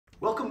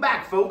Welcome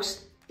back,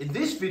 folks. In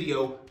this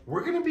video,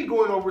 we're going to be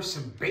going over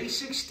some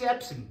basic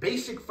steps and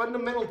basic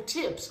fundamental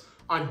tips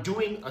on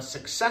doing a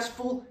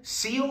successful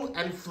seal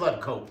and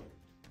flood coat.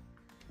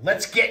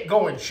 Let's get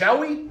going, shall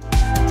we?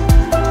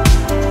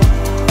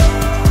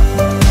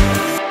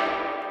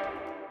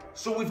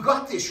 So we've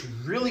got this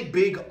really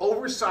big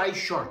oversized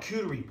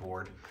charcuterie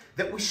board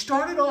that we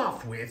started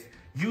off with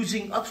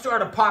using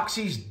Upstart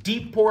Epoxy's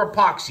deep pour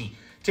epoxy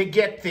to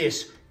get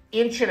this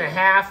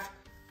 1.5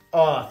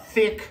 inch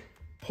thick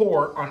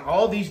pour on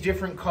all these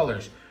different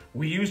colors.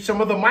 We used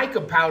some of the mica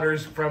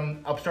powders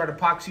from Upstart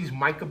Epoxy's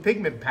mica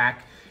pigment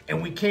pack,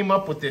 and we came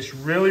up with this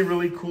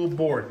really cool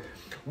board.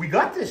 We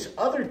got this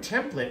other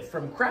template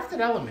from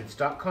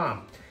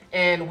craftedelements.com,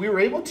 and we were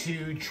able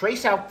to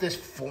trace out this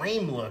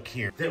flame look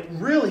here that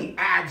really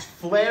adds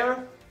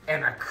flair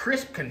and a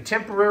crisp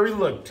contemporary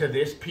look to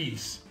this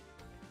piece.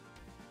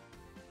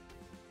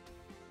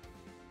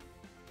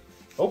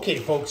 Okay,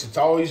 folks, it's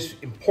always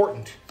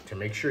important to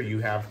make sure you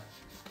have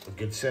a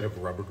good set of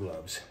rubber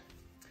gloves.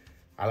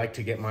 I like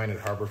to get mine at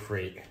Harbor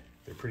Freight.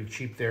 They're pretty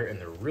cheap there,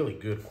 and they're really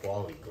good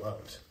quality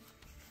gloves.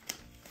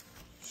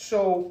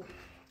 So,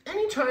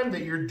 anytime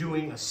that you're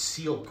doing a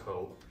seal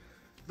coat,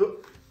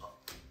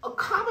 a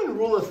common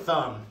rule of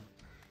thumb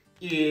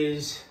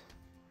is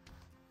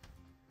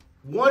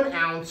 1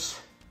 ounce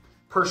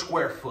per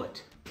square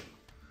foot.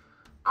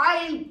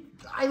 I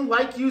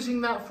like using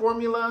that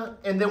formula,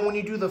 and then when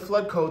you do the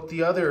flood coat,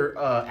 the other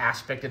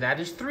aspect of that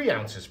is 3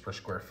 ounces per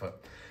square foot.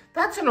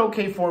 That's an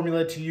okay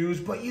formula to use,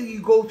 but you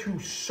go through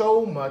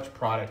so much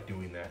product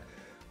doing that.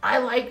 I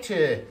like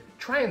to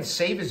try and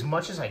save as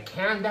much as I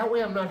can. That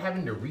way I'm not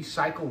having to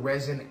recycle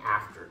resin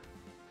after.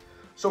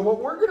 So what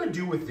we're gonna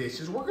do with this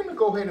is we're gonna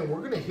go ahead and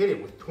we're gonna hit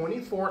it with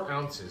 24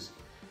 ounces.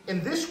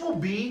 And this will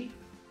be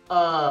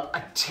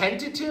a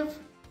tentative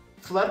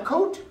flood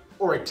coat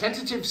or a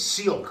tentative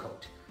seal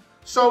coat.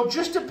 So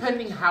just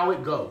depending how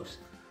it goes.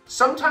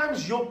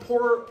 Sometimes you'll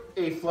pour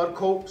a flood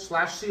coat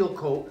 / seal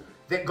coat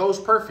that goes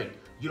perfect.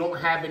 You don't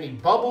have any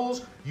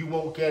bubbles, you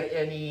won't get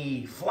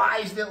any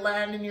flies that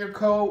land in your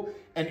coat,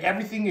 and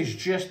everything is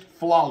just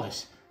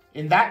flawless.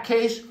 In that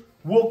case,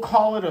 we'll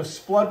call it a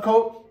flood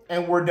coat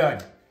and we're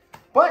done.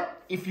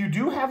 But if you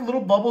do have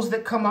little bubbles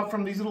that come up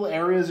from these little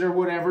areas or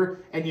whatever,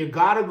 and you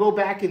gotta go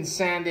back and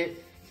sand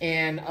it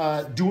and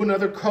do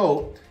another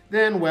coat,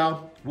 then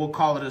well, we'll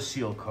call it a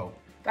seal coat.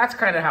 That's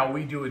kind of how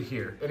we do it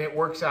here, and it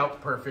works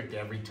out perfect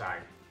every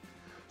time.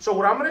 So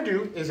what I'm gonna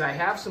do is I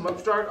have some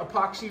Upstart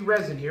Epoxy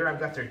resin here. I've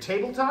got their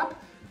tabletop.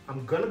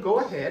 I'm gonna go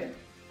ahead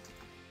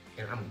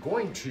and I'm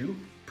going to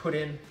put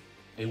in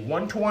a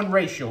 1-to-1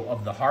 ratio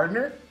of the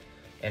hardener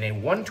and a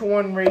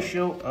 1-to-1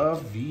 ratio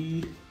of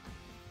the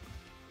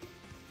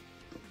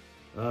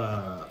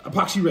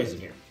epoxy resin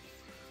here.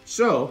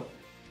 So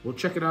we'll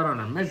check it out on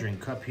our measuring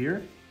cup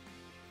here.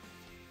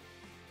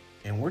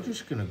 And we're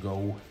just gonna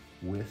go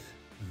with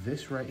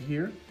this right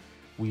here.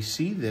 We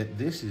see that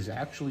this is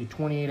actually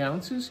 28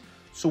 ounces.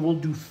 So we'll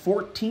do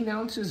 14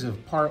 ounces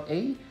of part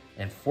A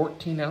and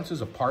 14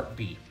 ounces of part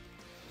B.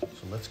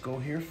 So let's go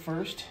here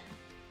first.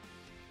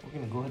 We're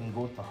gonna go ahead and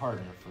go with the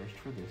hardener first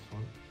for this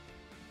one.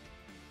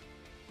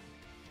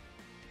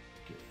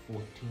 Get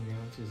 14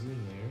 ounces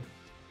in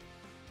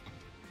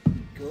there.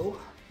 Go.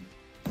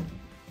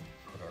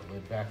 Put our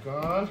lid back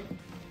on.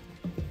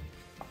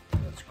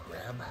 Let's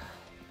grab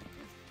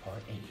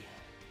part A.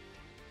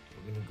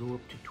 We're gonna go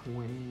up to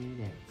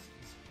 28 ounces.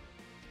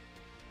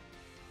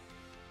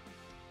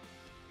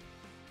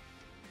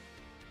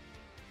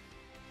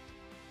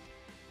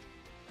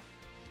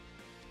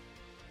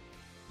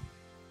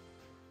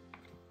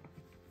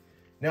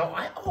 Now,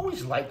 I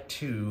always like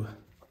to,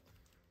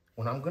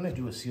 when I'm gonna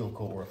do a seal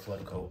coat or a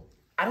flood coat,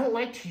 I don't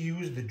like to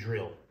use the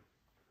drill.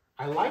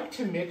 I like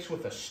to mix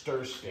with a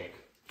stir stick.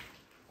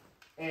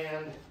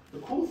 And the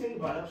cool thing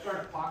about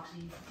Upstart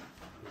Epoxy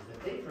is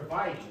that they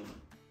provide you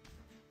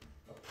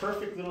a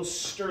perfect little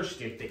stir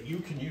stick that you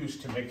can use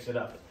to mix it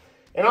up.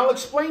 And I'll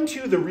explain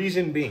to you the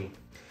reason being.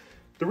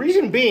 The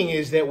reason being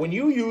is that when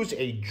you use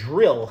a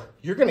drill,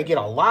 you're gonna get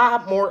a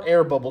lot more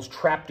air bubbles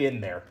trapped in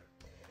there.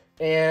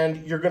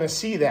 And you're gonna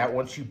see that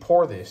once you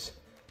pour this.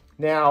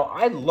 Now,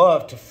 I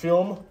love to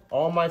film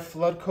all my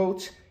flood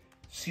coats,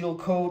 seal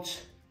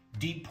coats,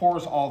 deep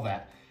pours, all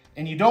that.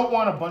 And you don't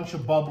want a bunch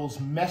of bubbles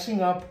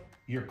messing up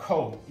your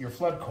coat, your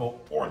flood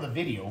coat, or the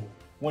video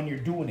when you're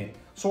doing it.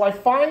 So I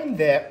find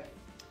that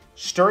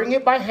stirring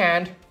it by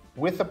hand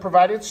with a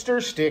provided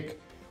stir stick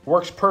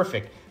works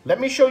perfect. Let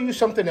me show you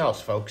something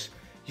else, folks.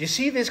 You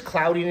see this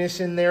cloudiness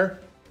in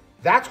there?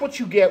 That's what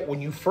you get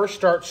when you first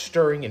start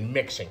stirring and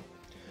mixing.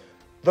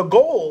 The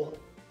goal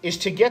is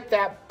to get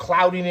that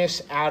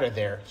cloudiness out of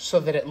there so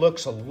that it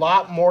looks a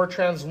lot more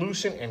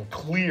translucent and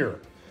clear.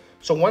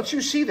 So once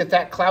you see that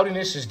that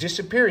cloudiness is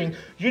disappearing,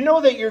 you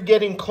know that you're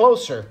getting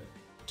closer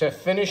to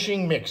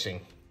finishing mixing.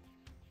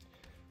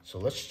 So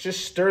let's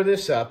just stir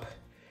this up.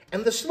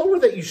 And the slower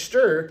that you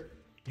stir,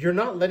 you're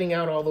not letting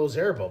out all those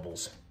air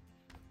bubbles.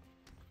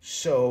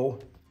 So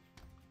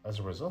as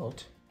a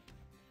result,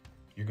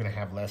 you're gonna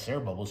have less air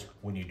bubbles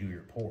when you do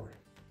your pour.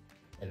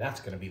 And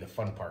that's gonna be the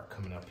fun part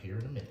coming up here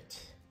in a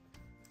minute.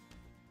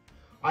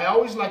 I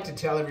always like to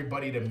tell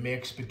everybody to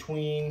mix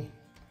between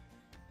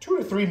 2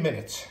 to 3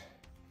 minutes,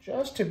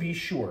 just to be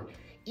sure.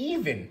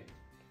 Even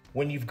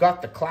when you've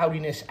got the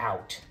cloudiness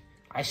out,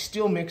 I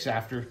still mix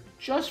after,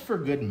 just for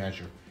good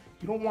measure.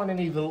 You don't want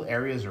any little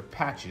areas or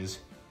patches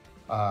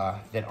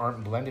that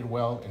aren't blended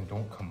well and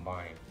don't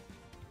combine.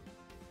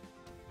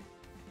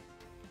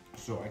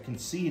 So I can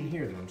see in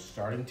here that I'm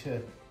starting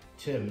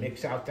to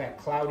mix out that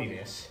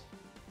cloudiness,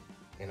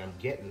 and I'm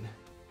getting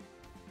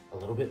a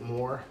little bit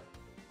more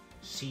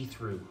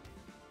see-through.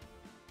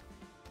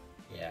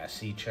 Yeah,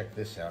 see, check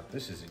this out.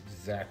 This is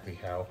exactly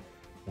how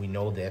we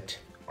know that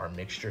our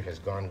mixture has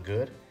gone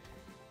good.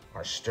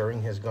 Our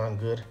stirring has gone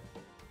good.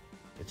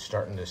 It's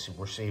starting to see,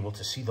 we're able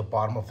to see the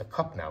bottom of the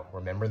cup now.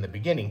 Remember in the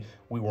beginning,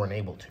 we weren't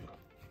able to.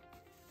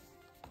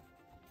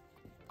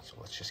 So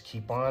let's just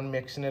keep on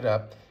mixing it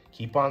up.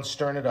 Keep on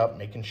stirring it up,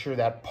 making sure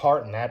that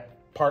part and that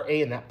part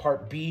A and that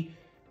part B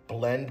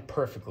blend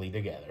perfectly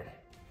together.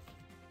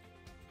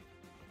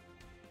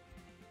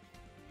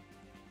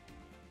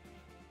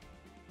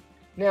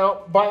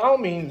 Now, by all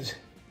means,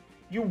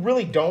 you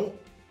really don't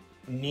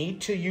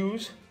need to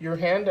use your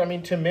hand,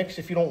 to mix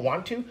if you don't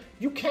want to.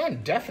 You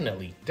can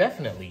definitely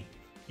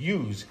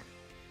use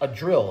a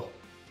drill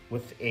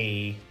with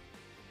a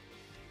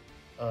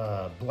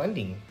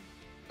blending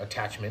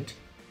attachment,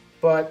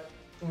 but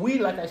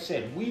like I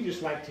said, we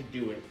just like to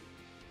do it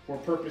for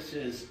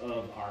purposes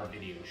of our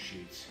video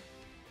shoots.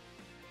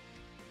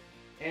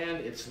 And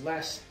it's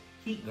less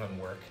heat gun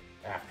work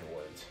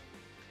afterwards.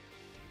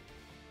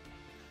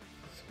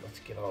 So let's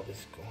get all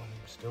this going.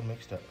 We're still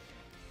mixed up.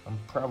 I'm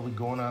probably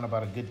going on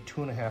about a good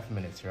 2.5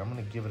 minutes here. I'm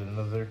gonna give it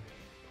another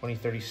 20,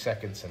 30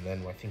 seconds, and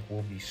then I think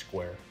we'll be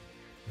square.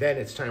 Then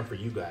it's time for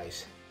you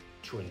guys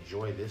to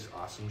enjoy this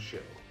awesome show.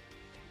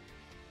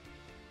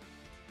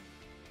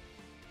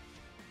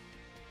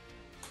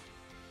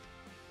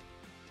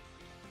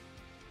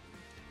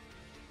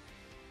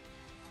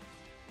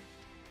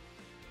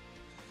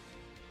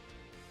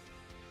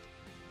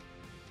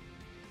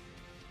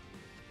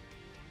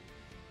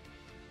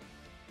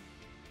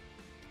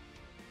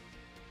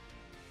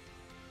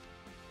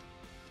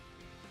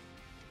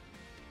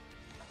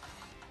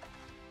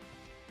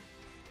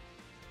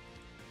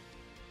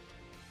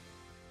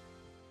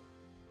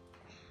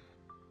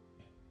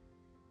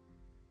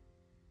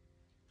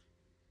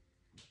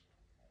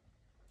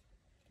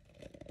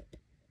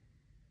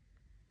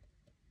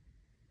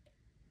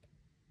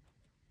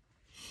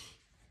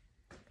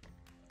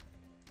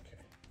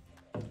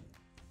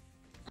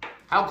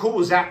 How cool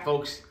was that,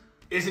 folks?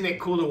 Isn't it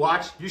cool to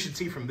watch? You should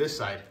see from this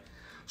side.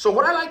 So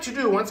what I like to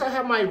do, once I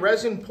have my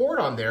resin poured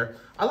on there,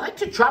 I like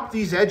to chop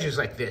these edges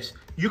like this.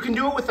 You can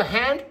do it with a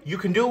hand, you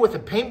can do it with a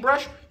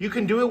paintbrush, you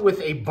can do it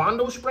with a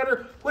Bondo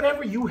spreader,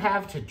 whatever you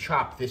have to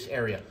chop this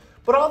area.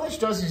 But all this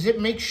does is it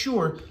makes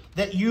sure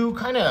that you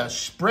kind of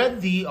spread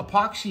the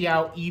epoxy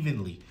out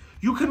evenly.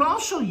 You can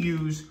also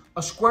use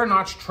a square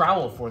notch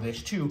trowel for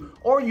this too,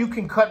 or you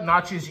can cut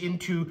notches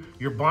into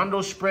your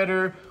Bondo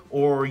spreader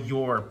or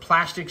your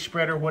plastic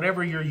spreader,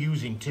 whatever you're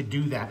using to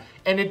do that.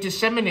 And it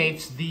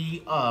disseminates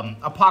the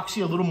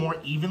epoxy a little more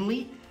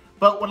evenly.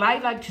 But what I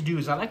like to do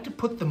is I like to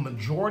put the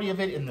majority of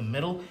it in the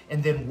middle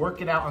and then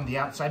work it out on the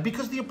outside,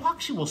 because the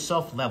epoxy will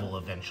self-level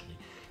eventually.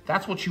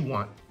 That's what you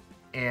want.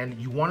 And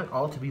you want it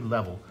all to be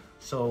level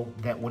so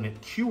that when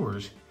it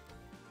cures,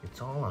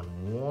 it's all on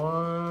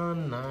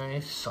one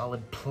nice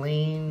solid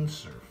plain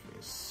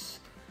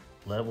surface,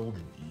 leveled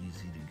and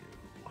easy to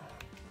go.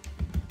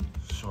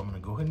 So I'm gonna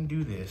go ahead and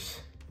do this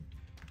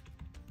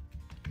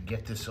and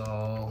get this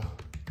all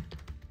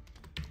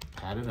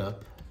patted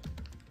up.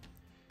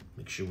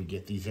 Make sure we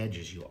get these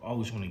edges. You'll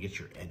always want to get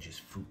your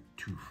edges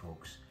too,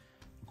 folks.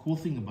 The cool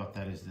thing about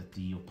that is that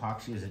the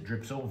epoxy, as it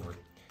drips over,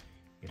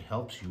 it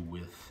helps you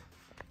with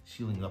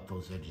sealing up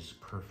those edges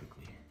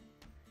perfectly.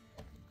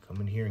 Come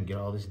in here and get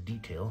all this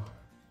detail.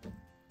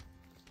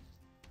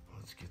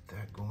 Let's get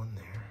that going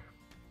there.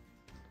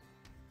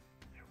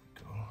 There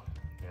we go.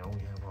 Now we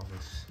have all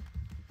this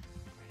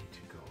ready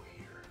to go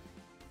here.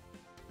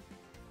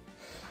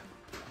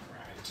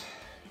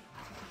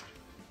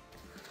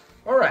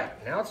 All right,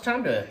 now it's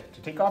time to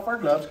take off our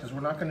gloves, because we're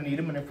not going to need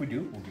them, and if we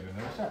do, we'll get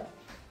another set.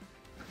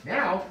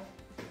 Now,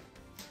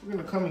 we're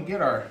going to come and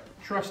get our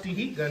trusty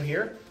heat gun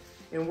here,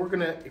 and we're going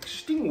to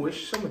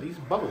extinguish some of these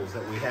bubbles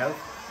that we have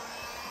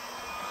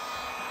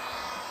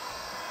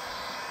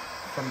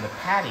from the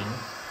padding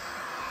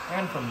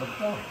and from the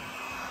pouring.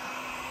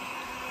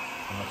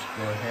 So let's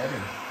go ahead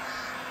and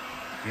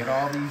get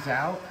all these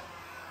out.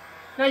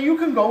 Now you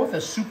can go with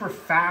a super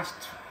fast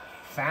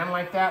fan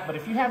like that, but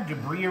if you have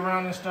debris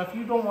around and stuff,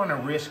 you don't want to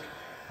risk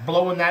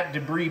blowing that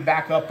debris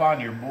back up on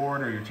your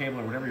board or your table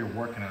or whatever you're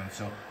working on.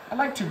 So I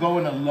like to go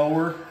in a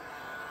lower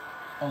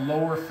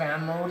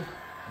fan mode,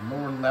 a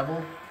lower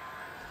level.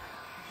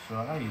 So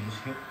I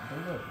just hit the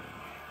level.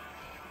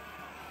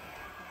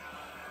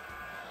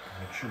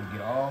 Make sure we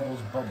get all those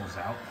bubbles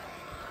out.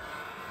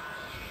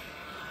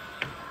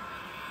 Get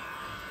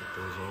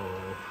those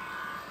all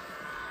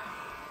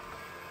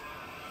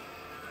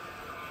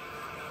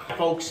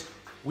Folks,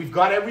 we've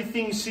got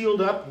everything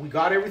sealed up. We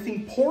got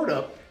everything poured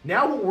up.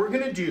 Now what we're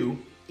gonna do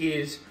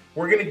is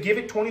we're gonna give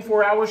it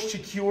 24 hours to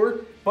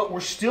cure, but we're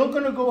still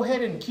gonna go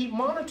ahead and keep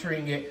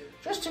monitoring it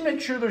just to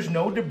make sure there's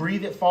no debris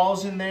that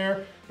falls in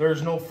there,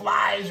 there's no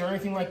flies or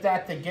anything like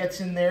that that gets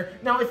in there.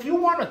 Now, if you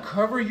wanna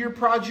cover your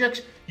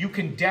projects, you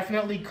can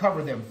definitely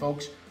cover them,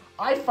 folks.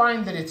 I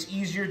find that it's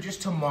easier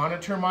just to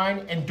monitor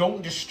mine and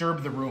don't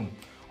disturb the room.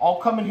 I'll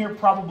come in here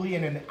probably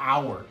in an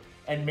hour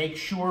and make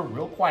sure,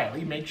 real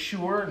quietly, make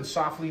sure and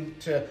softly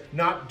to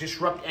not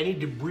disrupt any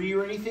debris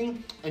or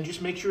anything, and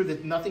just make sure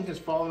that nothing has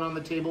fallen on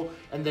the table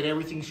and that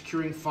everything's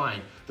curing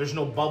fine. There's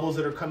no bubbles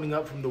that are coming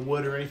up from the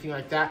wood or anything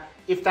like that.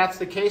 If that's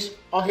the case,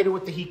 I'll hit it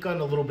with the heat gun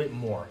a little bit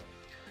more.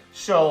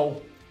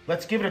 So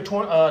let's give it a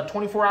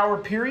 24-hour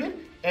period,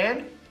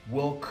 and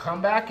we'll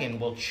come back and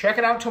we'll check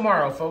it out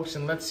tomorrow, folks,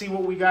 and let's see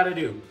what we gotta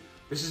do.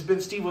 This has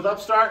been Steve with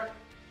Upstart.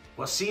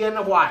 We'll see you in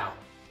a while.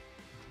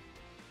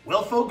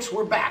 Well, folks,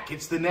 we're back.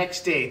 It's the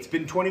next day. It's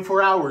been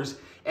 24 hours,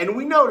 and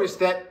we noticed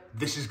that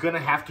this is gonna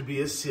have to be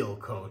a seal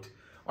coat.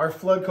 Our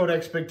flood coat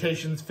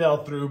expectations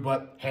fell through,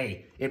 but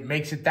hey, it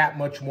makes it that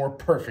much more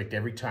perfect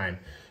every time.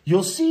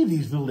 You'll see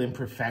these little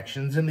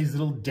imperfections and these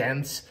little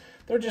dents.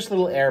 They're just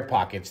little air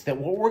pockets that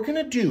what we're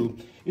gonna do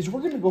is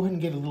we're gonna go ahead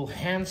and get a little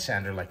hand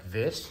sander like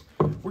this.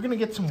 We're gonna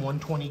get some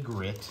 120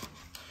 grit,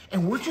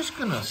 and we're just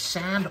gonna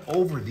sand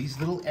over these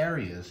little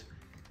areas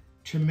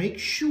to make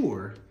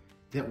sure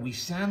that we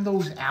sand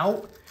those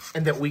out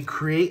and that we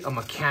create a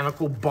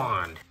mechanical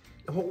bond.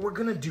 And what we're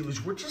gonna do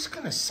is we're just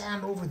gonna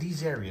sand over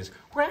these areas.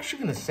 We're actually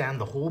gonna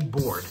sand the whole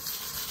board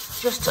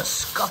just to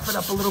scuff it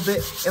up a little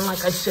bit. And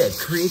like I said,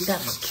 create that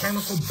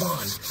mechanical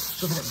bond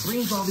so that it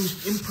brings all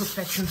these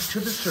imperfections to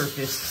the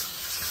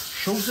surface,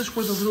 shows us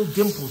where the little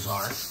dimples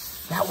are.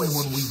 That way,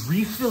 when we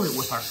refill it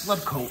with our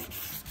flood coat,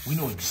 we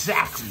know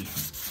exactly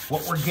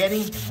what we're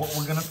getting and what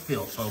we're gonna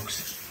fill,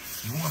 folks.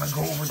 You wanna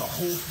go over the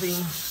whole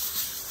thing.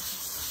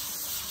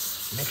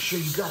 Make sure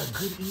you got a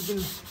good even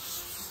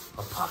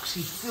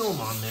epoxy film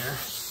on there.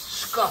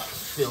 Scuff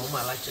film,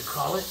 I like to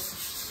call it.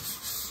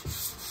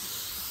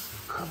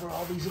 Cover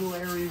all these little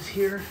areas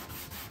here.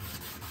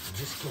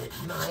 Just get it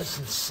nice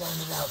and sand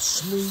it out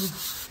smooth.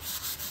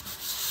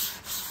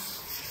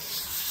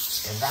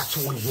 And that's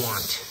what we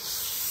want.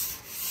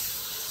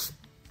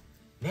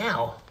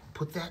 Now,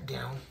 put that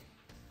down.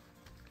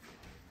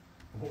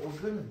 What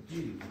we're gonna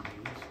do is,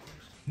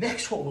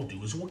 next what we'll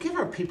do is we'll give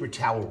our paper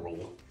towel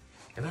roll.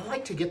 And I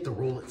like to get the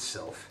roll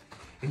itself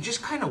and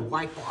just kind of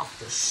wipe off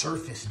the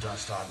surface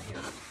dust on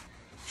here.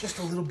 Just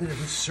a little bit of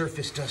this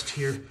surface dust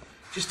here,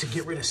 just to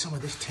get rid of some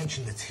of this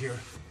tension that's here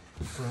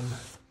from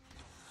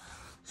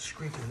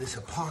scraping this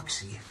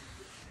epoxy.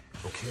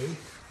 Okay,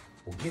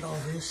 we'll get all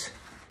this,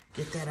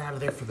 get that out of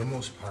there for the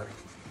most part.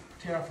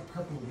 Tear off a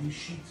couple of these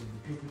sheets of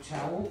the paper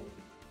towel.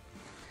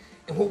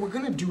 And what we're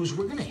gonna do is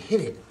we're gonna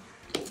hit it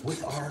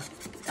with our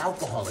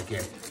alcohol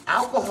again.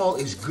 Alcohol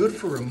is good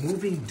for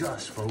removing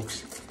dust,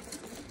 folks.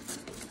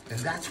 And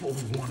that's what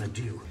we wanna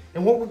do.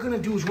 And what we're gonna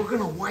do is we're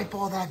gonna wipe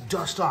all that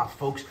dust off,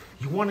 folks.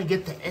 You wanna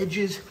get the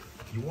edges,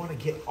 you wanna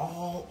get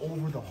all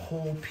over the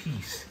whole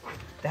piece.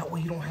 That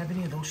way you don't have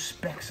any of those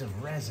specks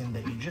of resin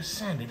that you just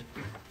sanded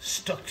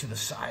stuck to the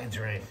sides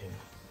or anything.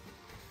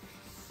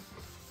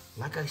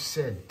 Like I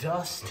said,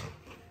 dust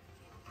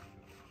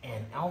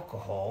and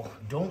alcohol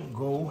don't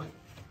go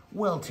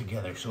well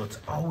together, so it's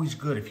always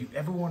good. If you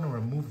ever wanna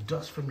remove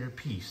dust from your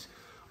piece,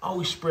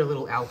 always spray a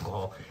little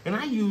alcohol. And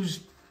I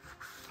use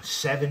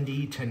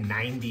 70 to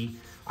 90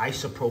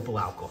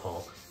 isopropyl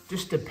alcohol.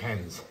 Just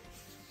depends.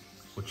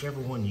 Whichever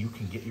one you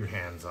can get your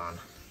hands on.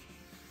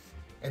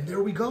 And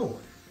there we go.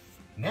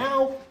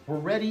 Now we're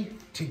ready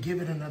to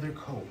give it another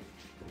coat.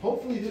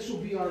 Hopefully this will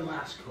be our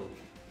last coat.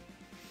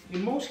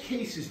 In most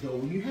cases though,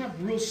 when you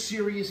have real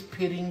serious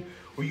pitting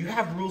or you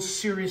have real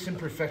serious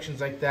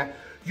imperfections like that,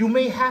 you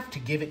may have to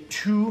give it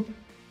two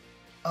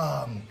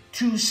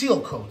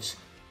seal coats.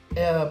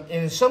 And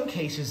in some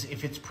cases,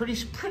 if it's pretty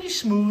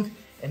smooth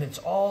and it's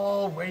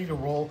all ready to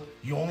roll,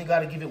 you only got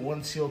to give it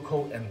one seal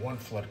coat and one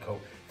flood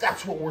coat.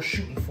 That's what we're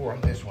shooting for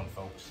on this one,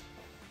 folks.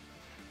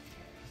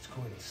 Let's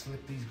go ahead and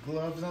slip these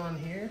gloves on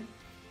here.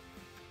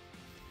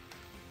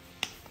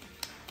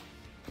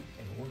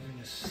 And we're going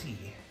to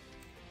see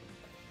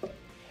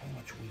how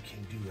much we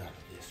can do out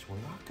of this. We're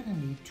not going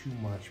to need too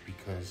much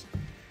because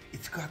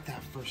it's got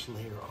that first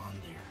layer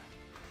on there.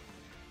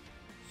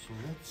 So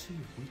let's see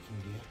if we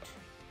can get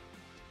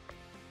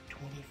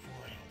 24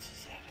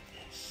 ounces out of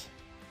this.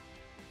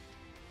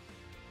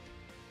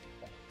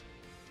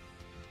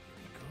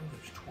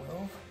 There's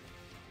 12.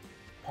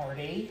 Part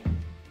A.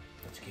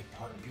 Let's get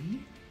part B.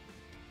 And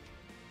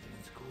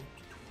let's go up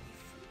to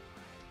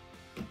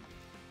 24.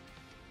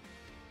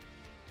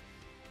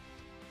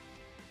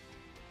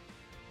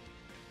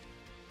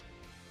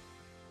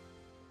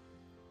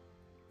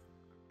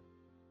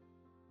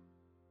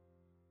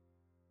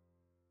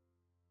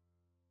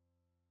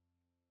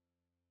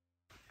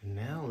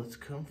 Now let's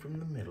come from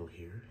the middle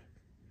here.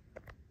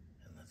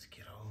 And let's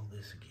get all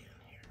this again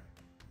here.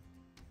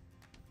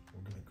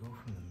 We're gonna go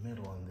from the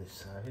middle on this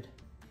side,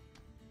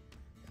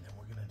 and then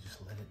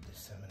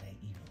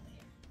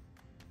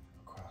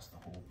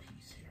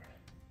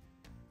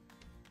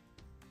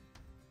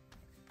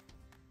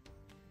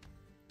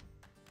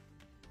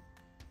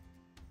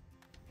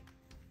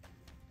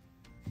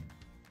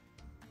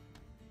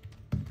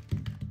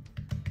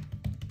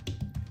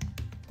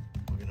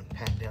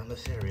pat down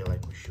this area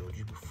like we showed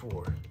you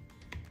before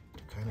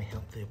to kind of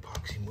help the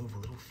epoxy move a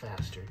little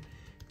faster.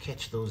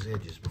 Catch those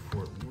edges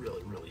before it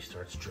really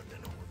starts dripping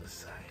over the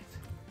sides.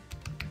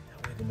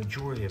 That way the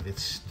majority of it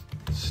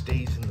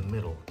stays in the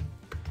middle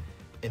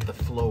and the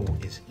flow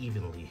is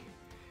evenly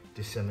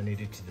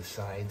disseminated to the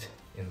sides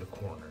and the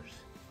corners.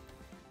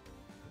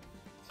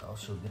 It's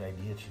also a good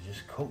idea to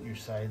just coat your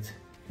sides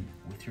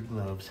with your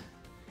gloves.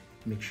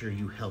 Make sure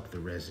you help the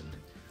resin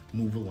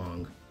move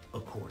along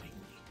accordingly.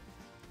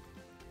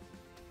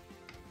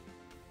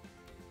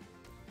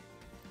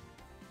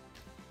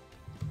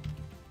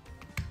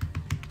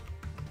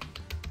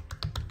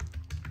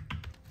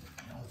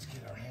 Now let's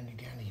get our handy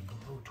dandy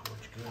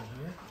blowtorch gun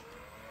here.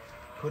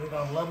 Put it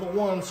on level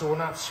 1 so we're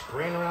not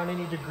spraying around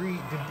any debris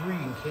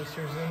in case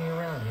there's any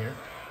around here.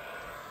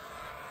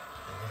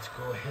 And let's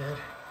go ahead,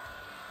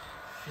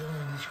 fill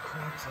in these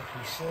cracks like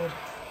we said.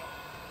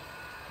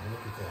 And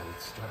look at that,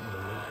 it's starting to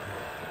look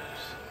good,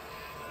 folks.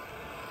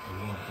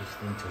 We want this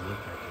thing to look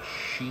like a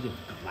sheet of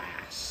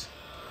glass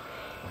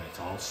when it's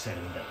all said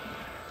and done.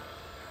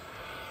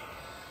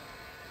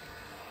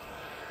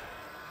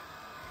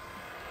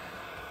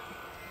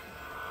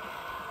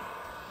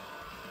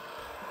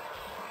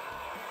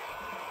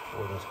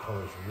 Boy, those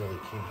colors really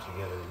came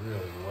together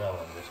really well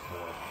on this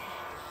board.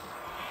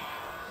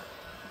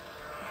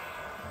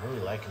 I'm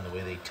really liking the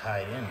way they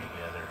tied in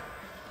together.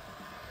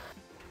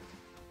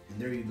 And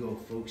there you go,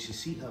 folks. You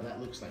see how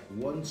that looks like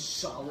one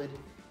solid,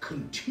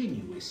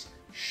 continuous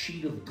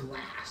sheet of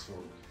glass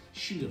or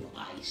sheet of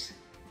ice.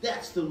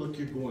 That's the look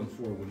you're going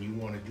for when you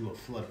want to do a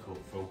flood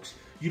coat, folks.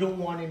 You don't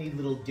want any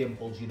little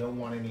dimples. You don't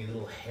want any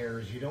little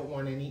hairs. You don't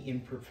want any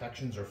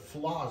imperfections or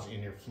flaws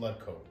in your flood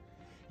coat.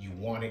 You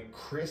want it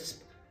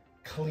crisp,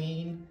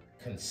 clean,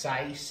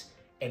 concise,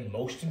 and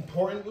most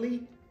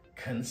importantly,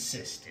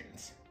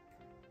 consistent.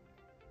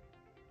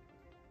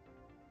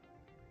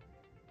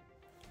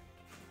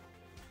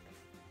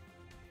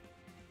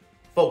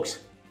 Folks,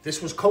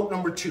 this was coat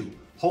number 2.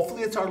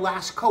 Hopefully it's our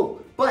last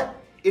coat, but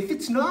if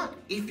it's not,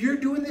 if you're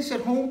doing this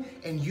at home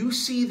and you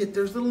see that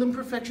there's little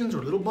imperfections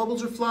or little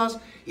bubbles or flaws,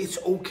 it's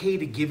okay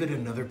to give it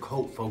another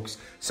coat, folks.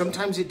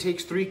 Sometimes it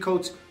takes 3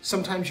 coats,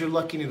 sometimes you're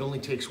lucky and it only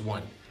takes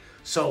 1.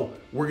 So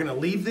we're gonna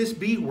leave this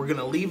be, we're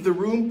gonna leave the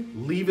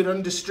room, leave it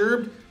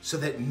undisturbed so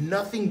that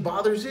nothing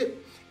bothers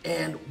it,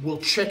 and we'll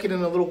check it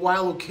in a little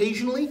while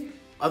occasionally.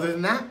 Other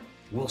than that,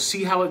 we'll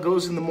see how it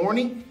goes in the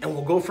morning and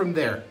we'll go from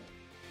there.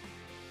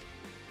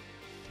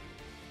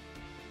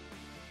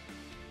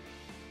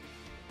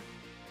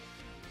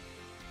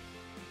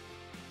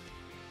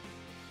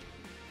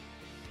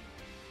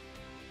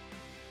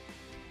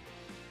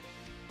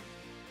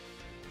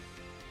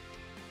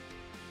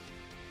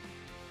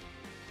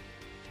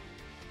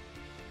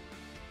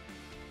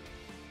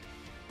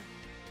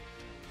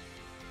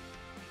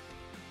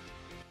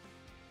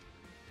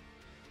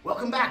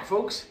 Welcome back,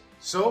 folks.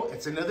 So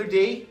it's another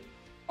day.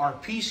 Our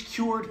piece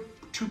cured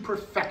to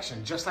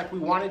perfection, just like we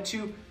wanted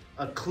to.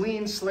 A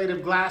clean slate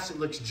of glass, it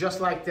looks just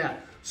like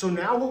that. So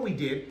now what we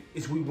did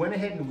is we went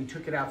ahead and we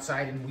took it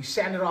outside and we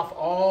sanded off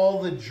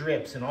all the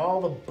drips and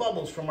all the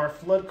bubbles from our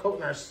flood coat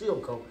and our seal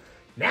coat.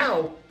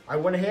 Now I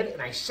went ahead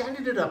and I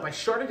sanded it up. I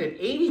started at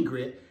 80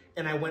 grit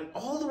and I went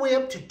all the way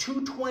up to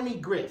 220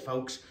 grit,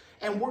 folks.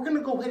 And we're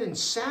gonna go ahead and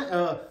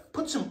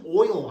put some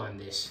oil on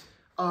this.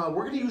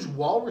 We're gonna use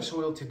walrus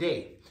oil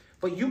today.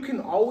 But you can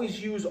always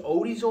use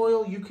Odie's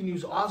oil, you can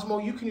use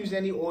Osmo, you can use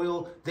any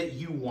oil that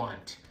you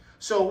want.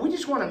 So we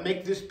just want to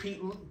make this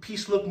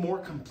piece look more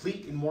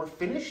complete and more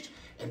finished,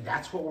 and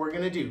that's what we're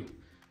going to do.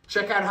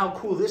 Check out how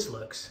cool this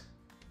looks.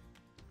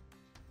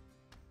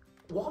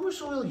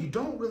 Walrus oil, you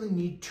don't really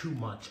need too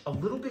much. A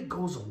little bit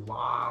goes a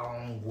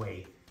long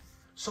way.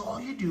 So all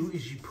you do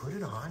is you put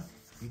it on,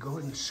 you go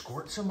ahead and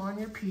squirt some on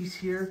your piece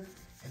here,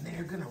 and then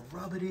you're going to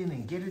rub it in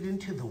and get it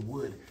into the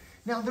wood.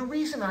 Now, the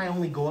reason I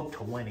only go up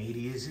to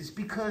 180 is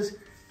because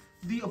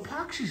the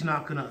epoxy's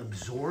not gonna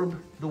absorb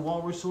the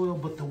walrus oil,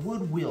 but the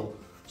wood will.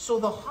 So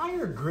the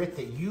higher grit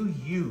that you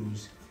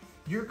use,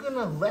 you're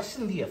gonna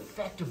lessen the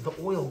effect of the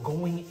oil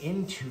going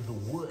into the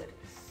wood.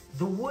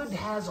 The wood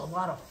has a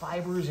lot of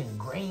fibers and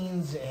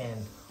grains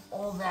and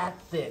all that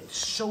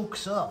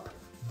soaks up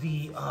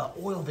the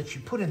oil that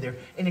you put in there.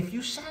 And if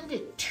you sand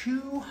it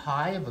too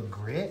high of a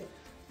grit,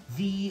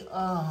 the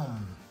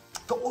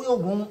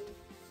oil won't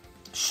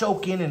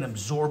soak in and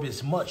absorb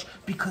as much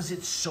because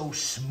it's so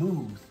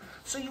smooth.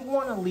 So you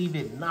want to leave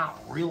it not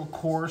real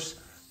coarse,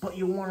 but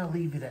you want to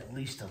leave it at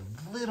least a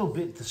little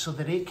bit so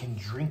that it can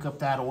drink up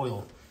that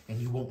oil and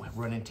you won't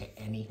run into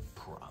any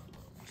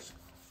problems.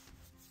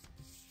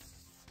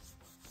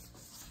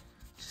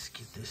 Just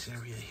get this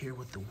area here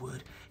with the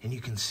wood, and you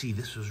can see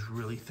this was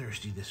really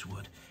thirsty, this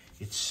wood.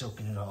 It's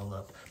soaking it all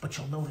up. But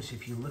you'll notice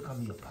if you look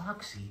on the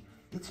epoxy,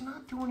 it's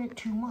not doing it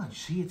too much.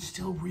 See, it's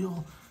still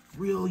real,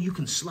 you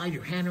can slide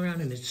your hand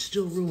around and it's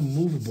still real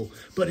movable.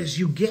 But as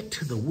you get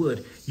to the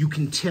wood, you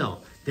can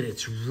tell that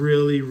it's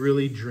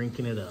really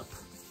drinking it up.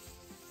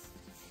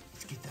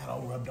 Let's get that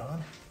all rubbed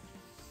on.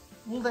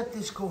 We'll let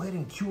this go ahead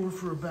and cure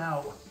for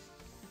about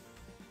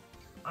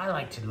I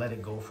like to let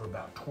it go for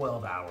about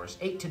 12 hours,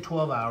 8 to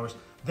 12 hours.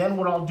 Then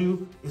what I'll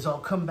do is I'll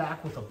come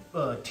back with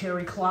a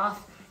terry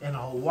cloth and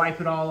I'll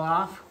wipe it all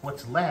off,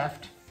 what's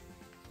left,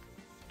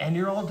 and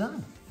you're all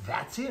done.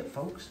 That's it,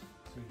 folks.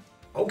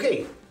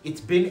 Okay,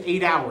 it's been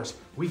 8 hours.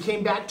 We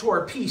came back to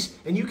our piece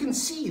and you can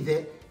see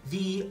that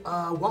the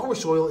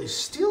walrus oil is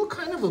still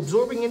kind of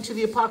absorbing into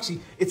the epoxy.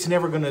 It's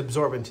never gonna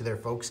absorb into there,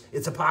 folks.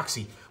 It's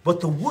epoxy. But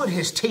the wood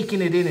has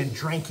taken it in and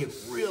drank it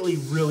really,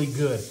 really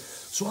good.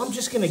 So I'm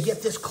just gonna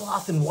get this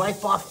cloth and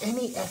wipe off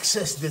any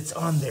excess that's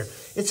on there.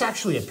 It's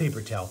actually a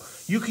paper towel.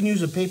 You can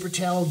use a paper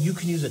towel, you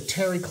can use a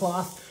terry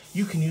cloth,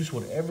 you can use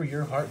whatever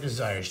your heart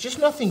desires. Just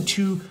nothing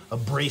too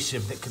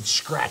abrasive that could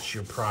scratch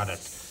your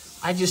product.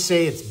 I just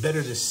say it's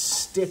better to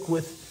stick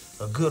with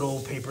a good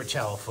old paper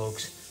towel,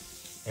 folks.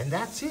 And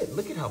that's it.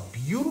 Look at how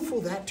beautiful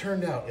that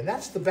turned out. And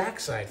that's the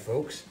backside,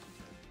 folks.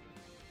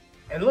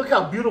 And look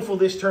how beautiful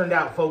this turned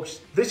out, folks.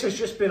 This has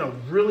just been a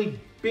really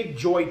big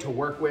joy to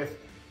work with.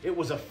 It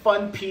was a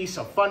fun piece,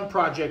 a fun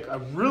project, a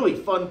really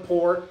fun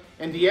pour,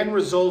 and the end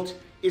result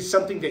is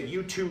something that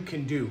you too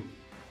can do.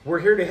 We're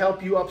here to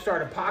help you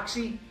Upstart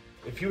Epoxy.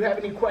 If you have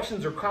any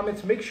questions or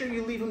comments, make sure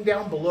you leave them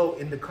down below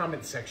in the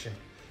comment section.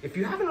 If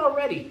you haven't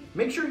already,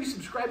 make sure you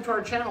subscribe to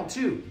our channel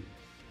too.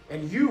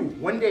 And you,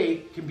 one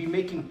day, can be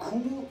making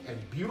cool and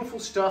beautiful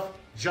stuff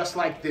just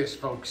like this,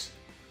 folks.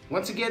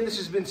 Once again, this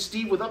has been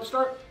Steve with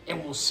Upstart,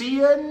 and we'll see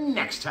you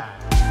next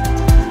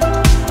time.